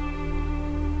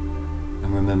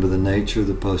 And remember, the nature of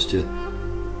the posture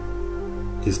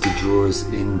is to draw us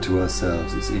into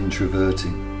ourselves. It's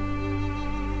introverting.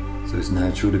 So it's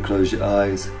natural to close your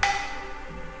eyes.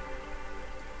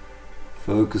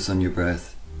 Focus on your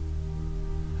breath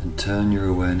and turn your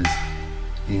awareness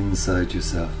inside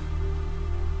yourself.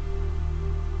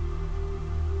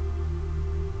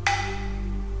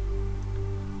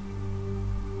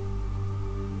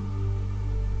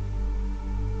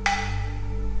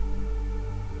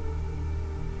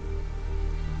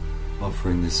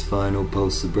 Offering this final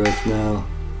pulse of breath now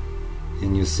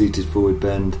in your seated forward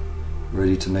bend,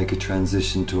 ready to make a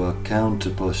transition to our counter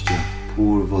posture,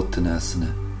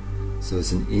 Purvottanasana. So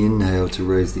it's an inhale to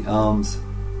raise the arms,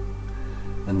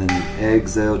 and then the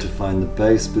exhale to find the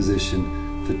base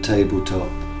position for tabletop,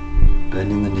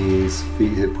 bending the knees,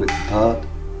 feet hip width apart.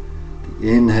 The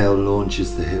inhale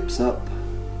launches the hips up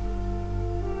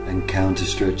and counter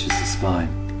stretches the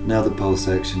spine. Now the pulse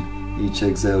action. Each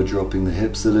exhale dropping the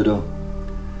hips a little,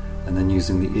 and then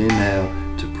using the inhale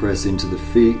to press into the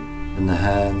feet and the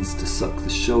hands to suck the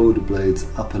shoulder blades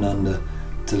up and under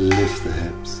to lift the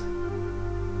hips.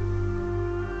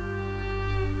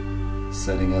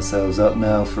 Setting ourselves up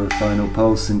now for a final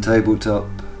pulse in tabletop,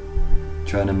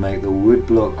 trying to make the wood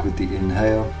block with the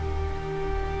inhale,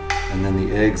 and then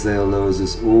the exhale lowers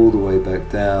us all the way back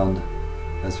down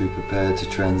as we prepare to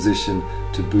transition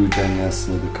to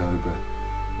Bhujangasana, the Cobra.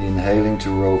 Inhaling to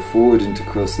roll forward into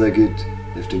cross-legged,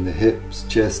 lifting the hips,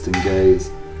 chest and gaze,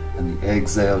 and the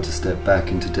exhale to step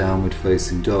back into downward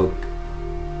facing dog.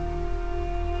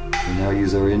 We now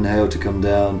use our inhale to come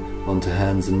down onto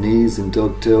hands and knees in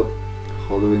dog tilt,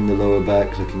 hollowing the lower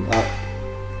back, looking up,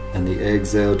 and the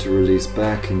exhale to release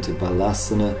back into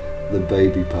Balasana, the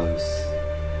baby pose.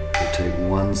 We'll take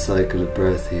one cycle of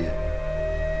breath here.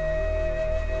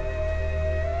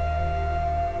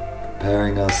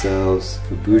 Preparing ourselves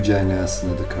for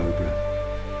Bhujangasana, the cobra.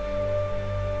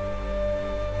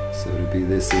 So it'll be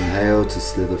this inhale to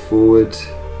slither forward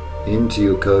into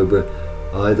your cobra,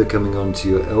 either coming onto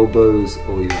your elbows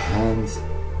or your hands.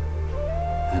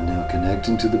 And now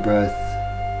connecting to the breath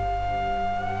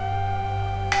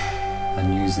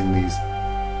and using these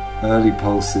early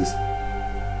pulses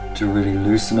to really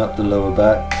loosen up the lower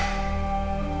back,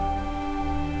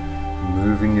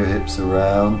 moving your hips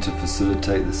around to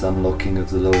facilitate this unlocking of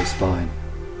the lower spine.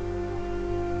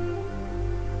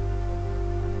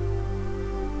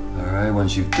 Alright,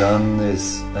 once you've done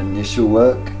this initial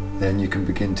work, then you can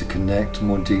begin to connect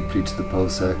more deeply to the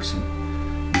pulse action.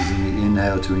 Using the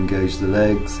inhale to engage the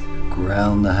legs,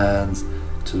 ground the hands,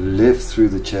 to lift through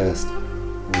the chest,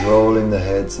 rolling the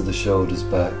heads of the shoulders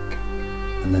back.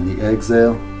 And then the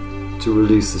exhale to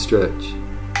release the stretch.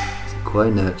 So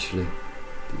quite naturally,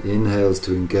 the inhales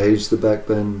to engage the back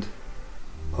bend,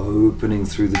 opening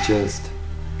through the chest,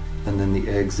 and then the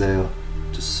exhale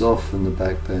to soften the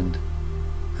back bend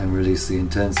and release the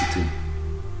intensity.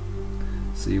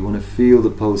 So you want to feel the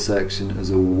pulse action as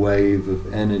a wave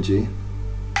of energy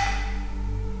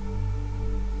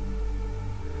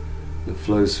that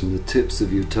flows from the tips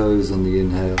of your toes on the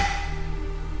inhale,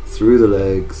 through the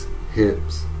legs,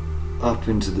 hips, up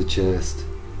into the chest,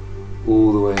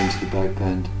 all the way into the back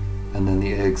bend, and then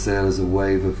the exhale is a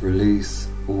wave of release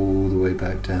all the way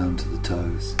back down to the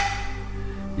toes.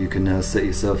 You can now set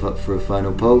yourself up for a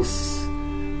final pulse,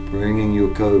 bringing your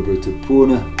cobra to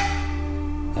Purna,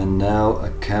 and now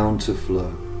a counter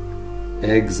flow,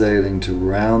 exhaling to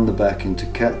round the back into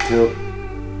cat tilt,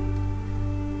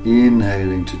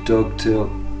 inhaling to dog tilt,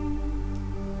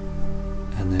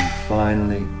 and then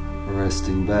finally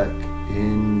resting back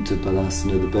into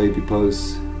Balasana, the baby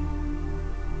pose,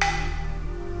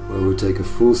 where we'll take a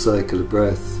full cycle of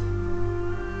breath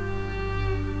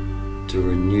to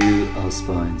renew our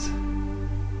spines.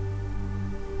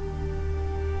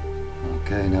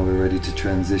 Okay, now we're ready to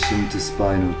transition to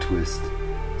spinal twist.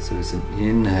 So it's an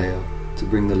inhale to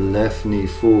bring the left knee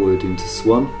forward into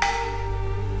swan,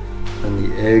 and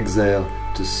the exhale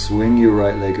to swing your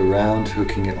right leg around,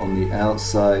 hooking it on the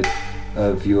outside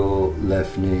of your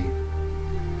left knee.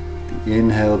 The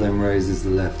inhale then raises the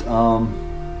left arm,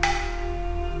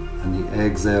 and the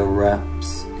exhale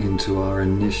wraps into our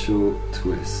initial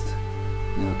twist.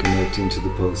 Now connecting to the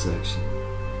pulse action,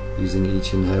 using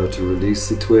each inhale to release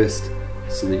the twist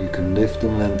so that you can lift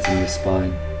and lengthen your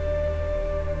spine,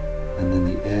 and then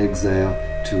the exhale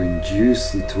to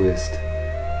induce the twist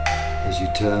as you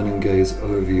turn and gaze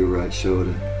over your right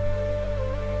shoulder.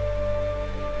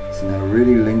 So now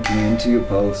really linking into your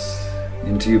pulse,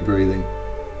 into your breathing.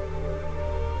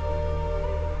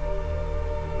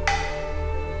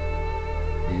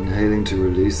 Inhaling to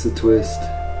release the twist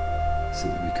so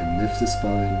that we can lift the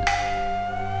spine,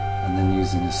 and then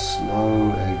using a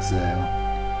slow exhale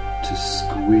to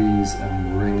squeeze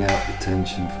and wring out the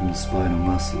tension from the spinal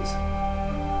muscles.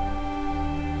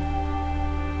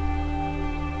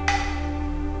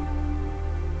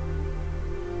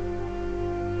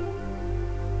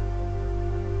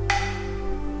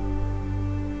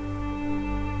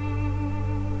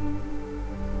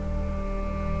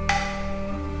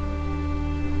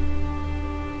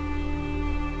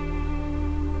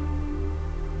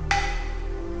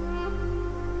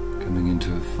 Coming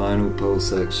into a final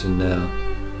pulse action now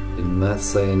in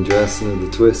Matsyendrasana,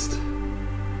 the twist.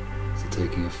 So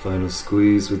taking a final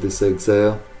squeeze with this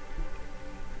exhale.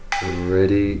 We're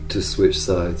ready to switch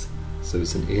sides. So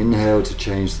it's an inhale to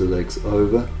change the legs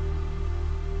over,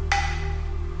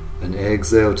 an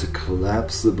exhale to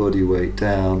collapse the body weight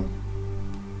down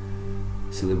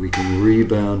so that we can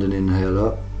rebound and inhale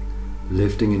up,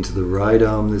 lifting into the right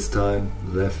arm this time,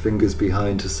 left fingers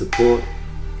behind to support,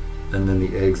 and then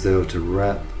the exhale to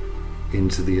wrap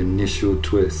into the initial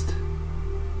twist.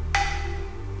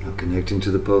 Now connecting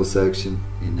to the pulse action,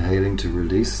 inhaling to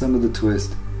release some of the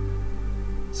twist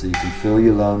so you can fill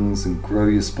your lungs and grow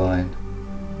your spine,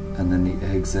 and then the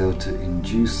exhale to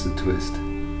induce the twist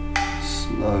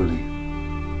slowly.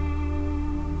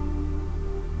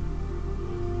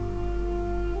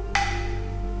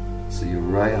 So your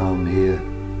right arm here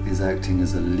is acting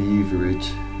as a leverage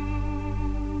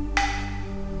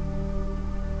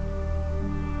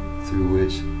through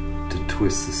which to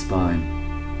twist the spine.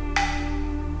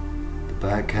 The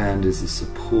backhand is a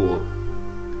support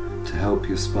to help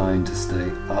your spine to stay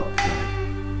upright.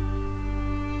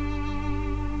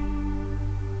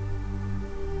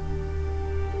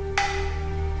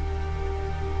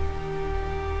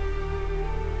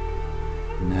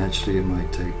 Naturally, it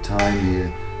might take time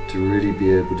here to really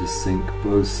be able to sink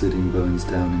both sitting bones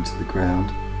down into the ground.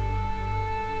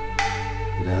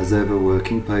 But as ever,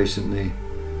 working patiently,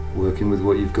 working with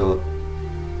what you've got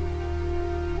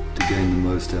to gain the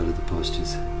most out of the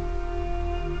postures.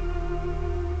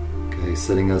 Okay,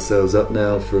 setting ourselves up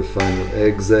now for a final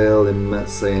exhale in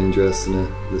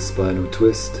Matsyendrasana, the spinal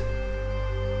twist.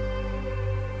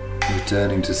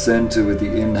 Returning to center with the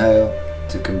inhale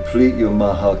to complete your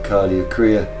Mahakalya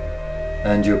Kriya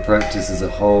and your practice as a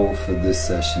whole for this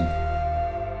session.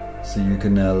 So you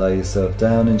can now lay yourself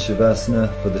down in Shavasana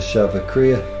for the Shava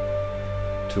Kriya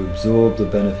to absorb the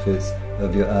benefits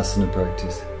of your asana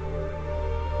practice.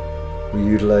 We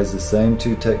utilize the same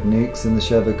two techniques in the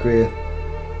Shava Kriya,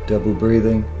 double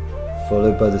breathing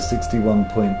followed by the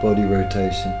 61-point body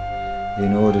rotation,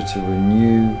 in order to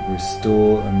renew,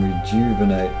 restore and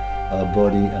rejuvenate our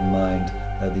body and mind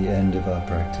at the end of our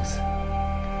practice.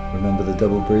 Remember, the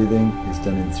double breathing is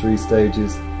done in 3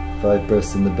 stages: 5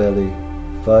 breaths in the belly,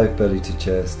 5 belly to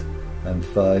chest, and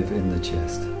 5 in the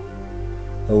chest.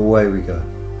 Away we go.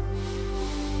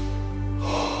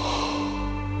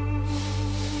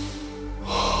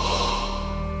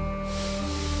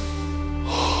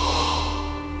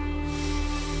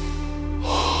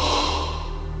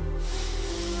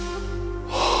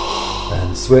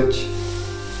 And switch.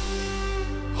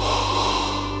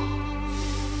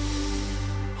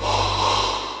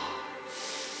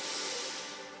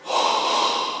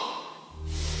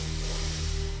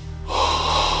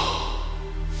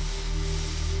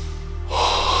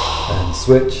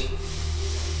 Switch.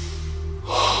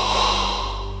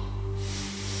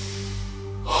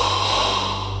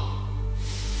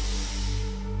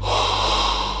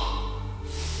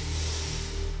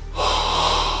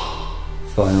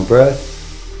 Final breath.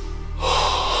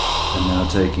 And now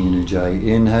taking an Ujjayi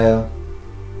inhale,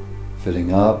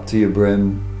 filling up to your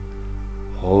brim,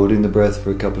 holding the breath for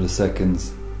a couple of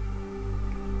seconds,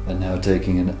 and now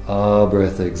taking an Ah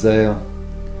breath exhale,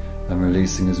 and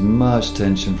releasing as much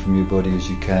tension from your body as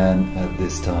you can at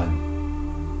this time.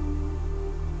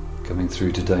 Coming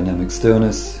through to dynamic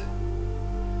stillness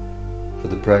for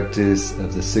the practice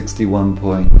of the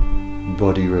 61-point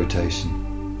body rotation.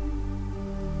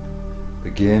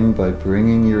 Begin by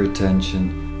bringing your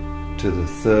attention to the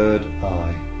third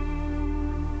eye.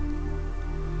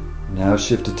 Now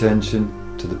shift attention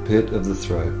to the pit of the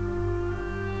throat.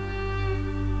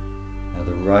 Now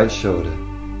the right shoulder,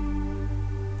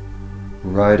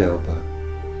 right elbow,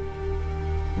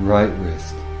 right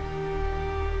wrist,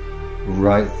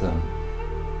 right thumb,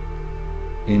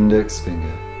 index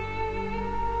finger,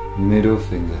 middle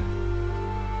finger,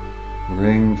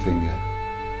 ring finger,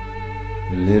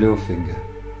 little finger,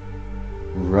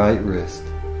 right wrist,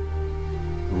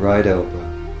 right elbow,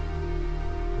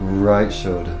 right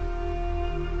shoulder,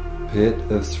 pit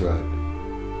of throat.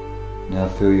 Now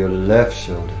feel your left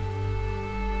shoulder,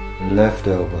 left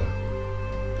elbow,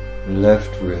 left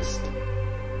wrist,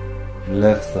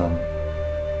 left thumb,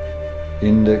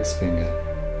 index finger,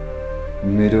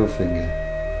 middle finger,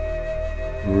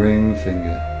 ring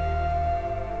finger,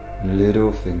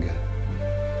 little finger,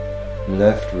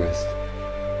 left wrist,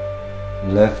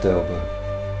 left elbow,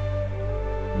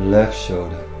 left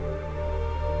shoulder,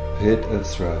 pit of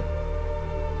throat.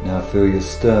 Now feel your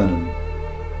sternum,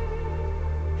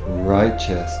 right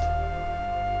chest,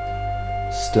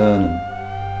 sternum,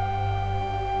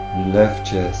 left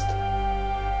chest,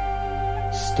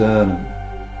 sternum,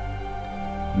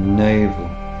 navel,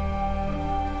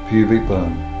 pubic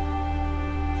bone.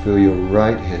 Feel your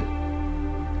right hip,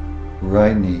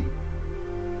 right knee,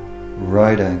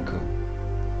 right ankle,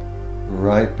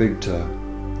 right big toe,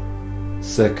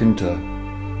 second toe,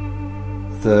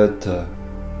 third toe,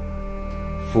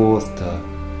 fourth toe,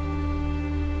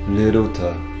 little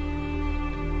toe,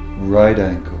 right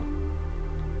ankle,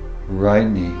 right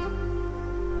knee,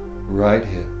 right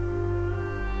hip,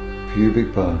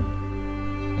 pubic bone.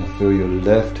 Now feel your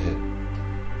left hip,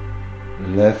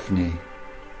 left knee,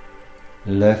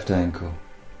 left ankle,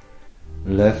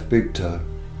 left big toe,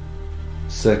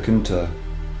 second toe,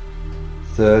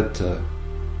 third toe,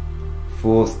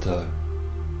 fourth toe,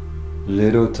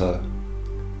 little toe,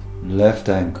 left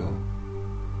ankle,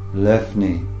 left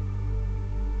knee,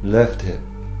 left hip,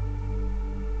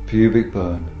 pubic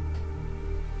bone,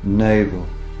 navel,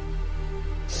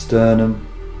 sternum,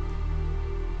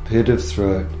 pit of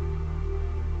throat,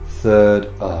 third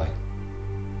eye.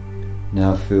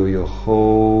 Now feel your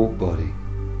whole body.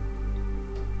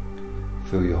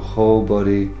 Feel your whole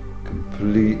body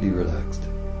completely relaxed.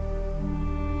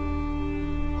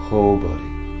 Whole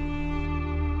body.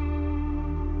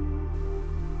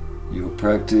 Your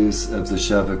practice of the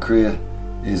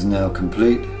Shavakriya is now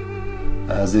complete,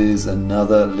 as is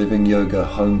another Living Yoga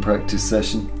home practice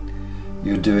session.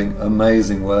 You're doing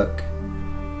amazing work.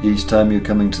 Each time you're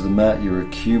coming to the mat, you're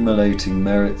accumulating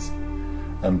merits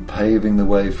and paving the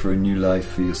way for a new life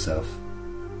for yourself.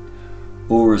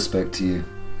 All respect to you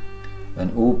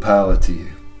and all power to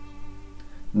you.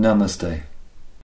 Namaste.